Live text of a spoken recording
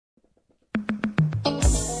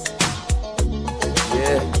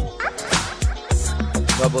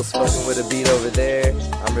Rebel's fucking with a beat over there.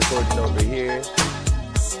 I'm recording over here.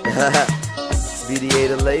 It's BDA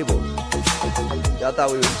the label. Y'all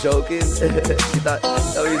thought we was joking? You thought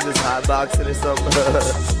we was just hotboxing or something?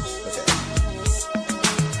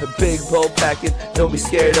 A big bowl packing, don't be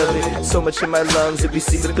scared of it. So much in my lungs, it be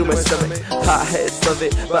seeping through my stomach. Hot heads love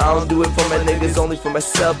it, but I don't do it for my niggas, only for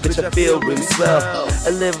myself. Bitch, I feel really swell. I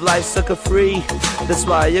live life sucker free. That's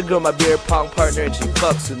why your girl my beer pong partner and she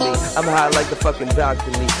fucks with me. I'm high like the fucking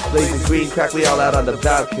balcony, blazing green, crack, we all out on the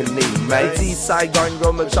balcony. My East side garden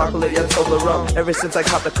grow milk chocolate, yeah, Toblerone. Ever since I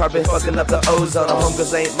caught the carpet, fucking up the ozone. I'm home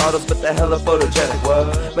cause I ain't models, but the hella photogenic.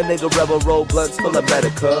 What? My nigga Rebel roll blunts full of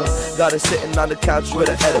medical. Got her sitting on the couch with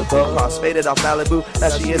an edible. Crossfaded off Malibu, now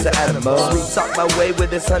she is an animal. Sweet talk my way with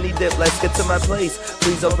this honey dip, let's get to my place.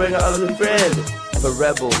 Please don't bring her ugly friend. For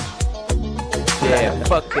Rebel. Yeah,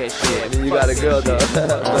 fuck that shit. I mean, you got a girl though.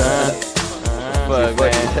 Fuck,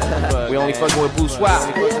 man. We only fucking with Bourgeois.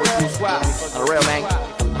 On the real, man.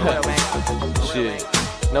 Shit.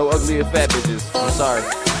 No ugly or fat bitches. I'm sorry.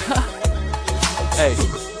 Hey.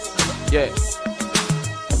 Yeah.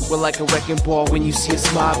 We're like a wrecking ball when you see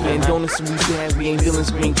us mobbing. Don't listen, we bad, we ain't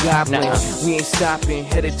villains, green goblin. We ain't stopping,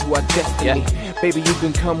 headed to our destiny. Baby, you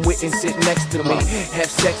can come with and sit next to me. Have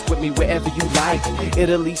sex with me wherever you like.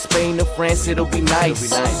 Italy, Spain, or France, it'll be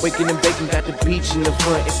nice. Waking and baking, got the beach in the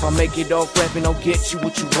front. If I make it off rapping, I'll get you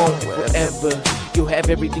what you want forever. You'll have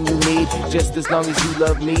everything you need, just as long as you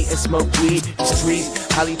love me and smoke weed. These trees,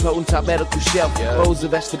 highly potent, top medical shelf. Bowls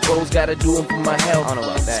of vegetables, gotta do them for my health.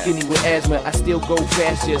 Skinny with asthma, I still go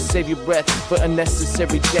past you. Save your breath for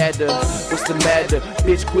unnecessary chatter. What's the matter?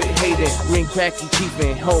 Bitch, quit hating. Green Crackie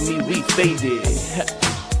chiefin', homie, we faded.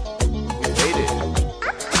 We faded.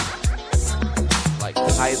 Like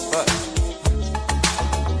high as fuck.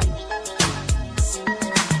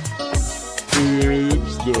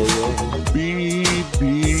 It's the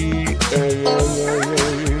BBA,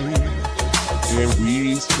 and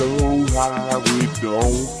we so high we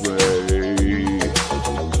don't play.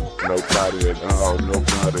 Nobody at all,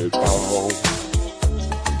 nobody at all.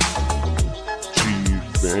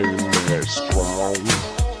 Chief and that strong.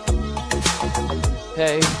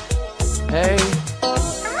 Hey, hey.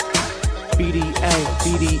 BDA,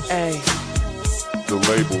 BDA. The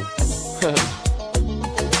label.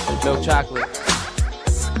 Milk chocolate.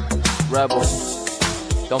 Rebel.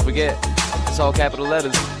 Don't forget, it's all capital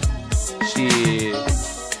letters. Shit.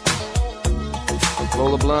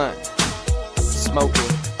 Roll a blunt. Smoke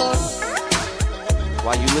it.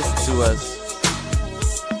 While you listen to us.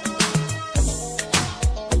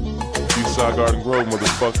 Eastside Garden Grove,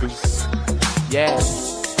 motherfuckers. Yeah.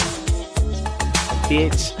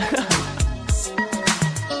 Bitch.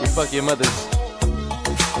 You fuck your mothers.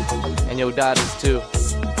 And your daughters too.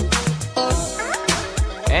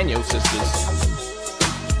 And your sisters.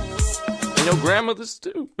 And your grandmothers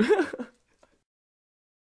too.